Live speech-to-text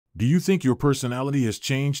Do you think your personality has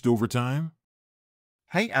changed over time?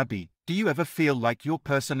 Hey Abby, do you ever feel like your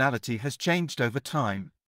personality has changed over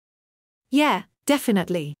time? Yeah,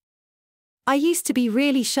 definitely. I used to be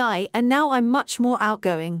really shy and now I'm much more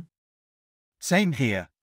outgoing. Same here.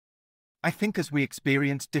 I think as we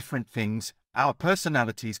experience different things, our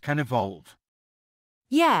personalities can evolve.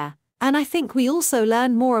 Yeah, and I think we also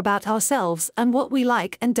learn more about ourselves and what we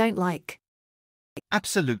like and don't like.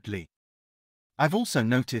 Absolutely. I've also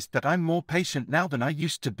noticed that I'm more patient now than I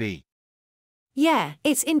used to be. Yeah,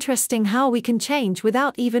 it's interesting how we can change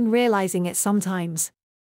without even realizing it sometimes.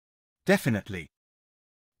 Definitely.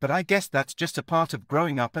 But I guess that's just a part of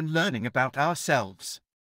growing up and learning about ourselves.